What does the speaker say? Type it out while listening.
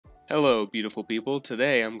Hello beautiful people,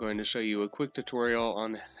 today I'm going to show you a quick tutorial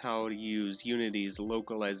on how to use Unity's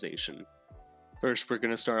localization. First we're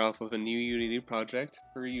going to start off with a new Unity project,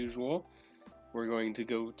 per usual. We're going to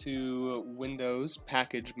go to Windows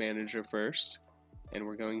Package Manager first, and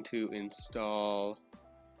we're going to install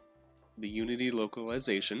the Unity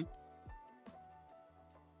localization.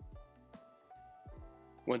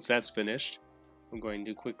 Once that's finished, I'm going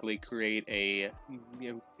to quickly create a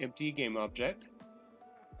empty game object.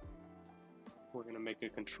 We're going to make a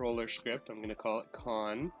controller script. I'm going to call it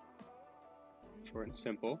con, short and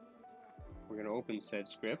simple. We're going to open said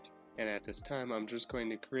script, and at this time I'm just going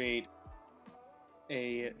to create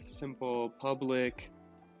a simple public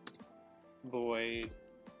void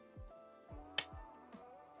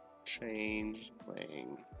change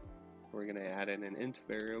lang. We're going to add in an int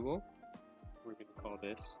variable. We're going to call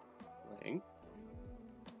this lang.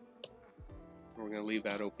 We're going to leave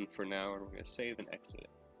that open for now, and we're going to save and exit it.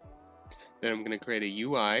 Then I'm going to create a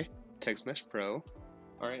UI, Text Mesh Pro.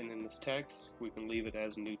 Alright, and in this text, we can leave it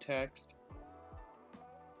as new text.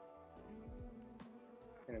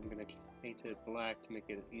 And I'm going to paint it black to make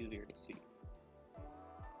it easier to see.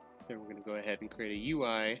 Then we're going to go ahead and create a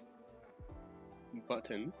UI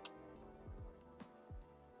button.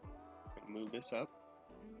 Move this up.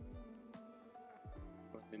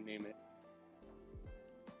 Go ahead and name it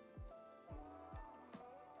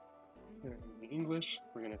in English.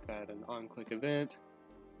 We're going to add an on-click event.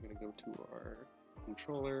 We're going to go to our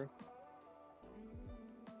controller.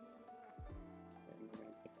 And we're going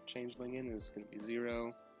to put the changeling in, and it's going to be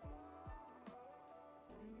 0.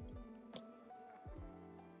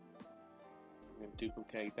 I'm going to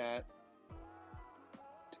duplicate that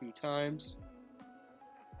 2 times.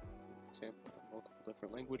 For example, multiple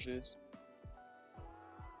different languages.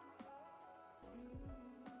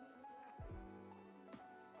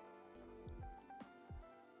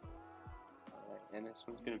 And this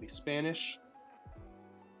one's going to be Spanish.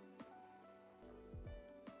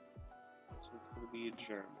 This one's going to be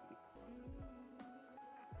German.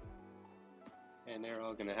 And they're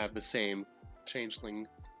all going to have the same changeling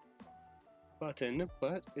button,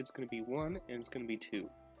 but it's going to be 1 and it's going to be 2.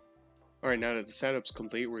 Alright, now that the setup's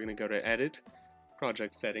complete, we're going to go to Edit,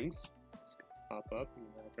 Project Settings. It's going to pop up, and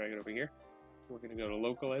I'll drag it over here. We're going to go to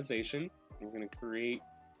Localization, and we're going to create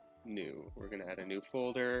new. We're going to add a new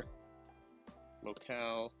folder.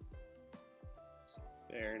 Locale,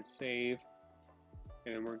 there, and save,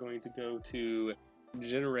 and then we're going to go to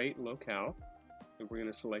generate locale, and we're going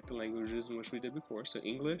to select the languages in which we did before, so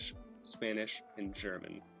English, Spanish, and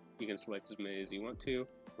German. You can select as many as you want to.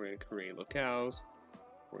 We're going to create locales.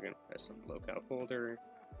 We're going to press on the locale folder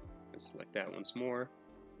and select that once more,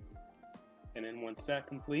 and then once that's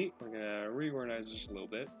complete, we're going to reorganize this a little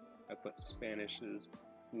bit. I put Spanish as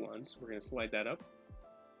 1, so we're going to slide that up.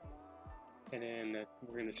 And then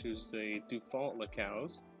we're going to choose the default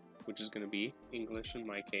locales, which is going to be English in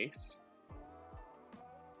my case.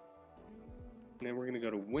 And then we're going to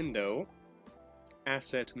go to Window,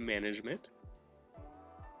 Asset Management,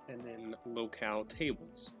 and then Locale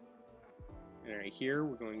Tables. And right here,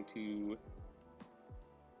 we're going to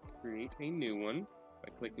create a new one by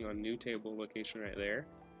clicking on New Table Location right there.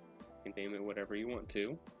 You can name it whatever you want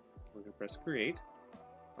to. We're going to press Create,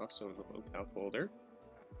 also in the Locale folder.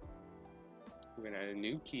 We're going to add a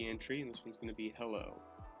new key entry, and this one's going to be hello.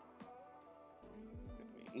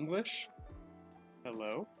 English,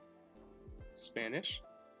 hello, Spanish,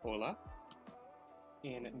 hola,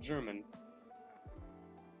 and German,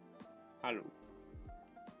 hallo.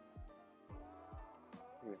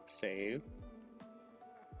 We're going to save,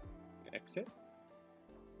 exit.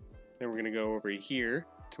 Then we're going to go over here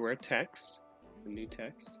to our text, the new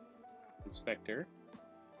text, inspector.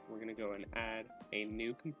 We're going to go and add a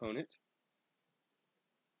new component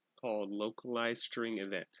called localized string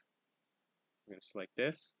event. We're going to select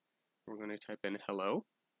this. We're going to type in hello,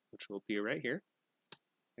 which will appear right here,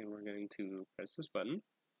 and we're going to press this button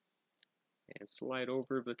and slide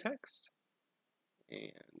over the text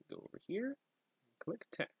and go over here and click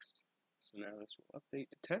text. So now this will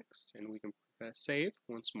update the text, and we can press save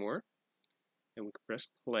once more, and we can press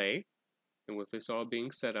play. And with this all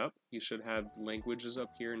being set up, you should have languages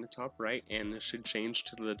up here in the top right, and this should change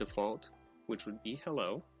to the default, which would be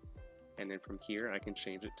hello. And then from here I can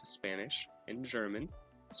change it to Spanish and German,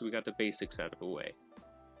 so we got the basics out of the way.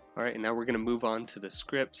 Alright, and now we're going to move on to the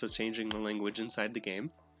script, so changing the language inside the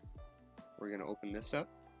game. We're going to open this up,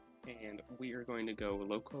 and we are going to go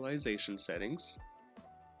Localization Settings.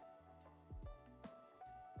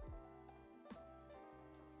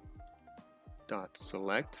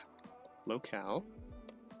 Select locale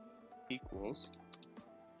equals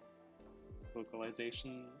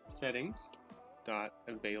localization settings dot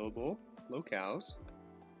available locales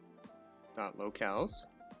dot locales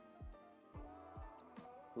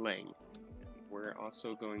lang. We're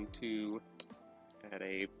also going to add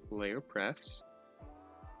a player prefs.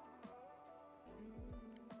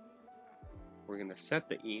 We're going to set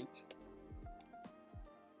the int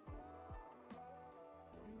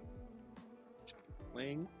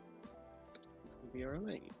lang. It's going to be our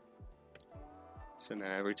lang. So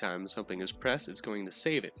now every time something is pressed, it's going to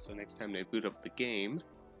save it. So next time they boot up the game,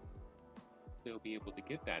 they'll be able to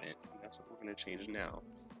get that int. And that's what we're going to change now.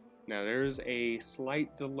 Now there's a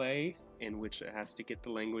slight delay in which it has to get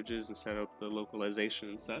the languages and set up the localization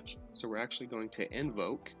and such. So we're actually going to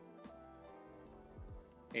invoke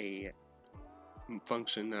a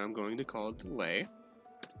function that I'm going to call delay.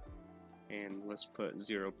 And let's put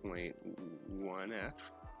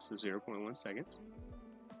 0.1f, so 0.1 seconds.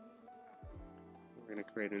 We're going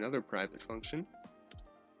to create another private function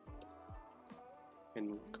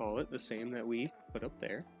and call it the same that we put up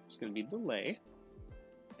there. It's going to be delay.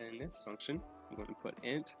 And in this function, I'm going to put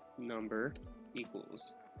int number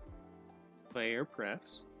equals player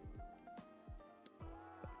prefs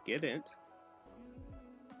get int,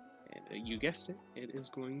 and you guessed it, it is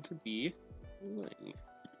going to be lang.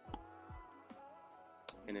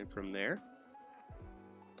 And then from there,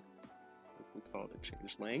 we can call it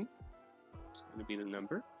change lang. It's going to be the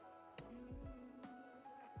number,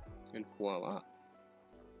 and voila.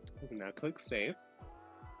 We can now click save.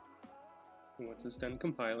 And once it's done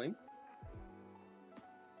compiling,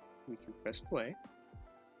 we can press play.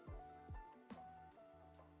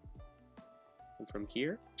 And from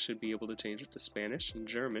here, should be able to change it to Spanish and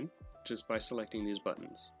German just by selecting these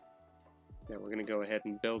buttons. Now we're going to go ahead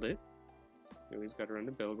and build it. We always got to run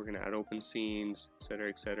the build. We're going to add open scenes, etc.,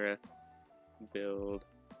 etc. Build,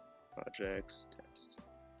 projects, test.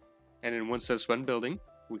 And then once that's done building,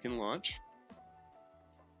 we can launch.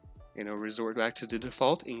 And it'll resort back to the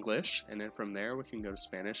default English, and then from there we can go to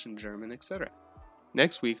Spanish and German, etc.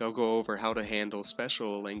 Next week I'll go over how to handle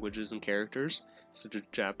special languages and characters, such as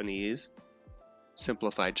Japanese,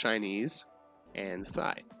 Simplified Chinese, and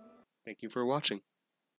Thai. Thank you for watching.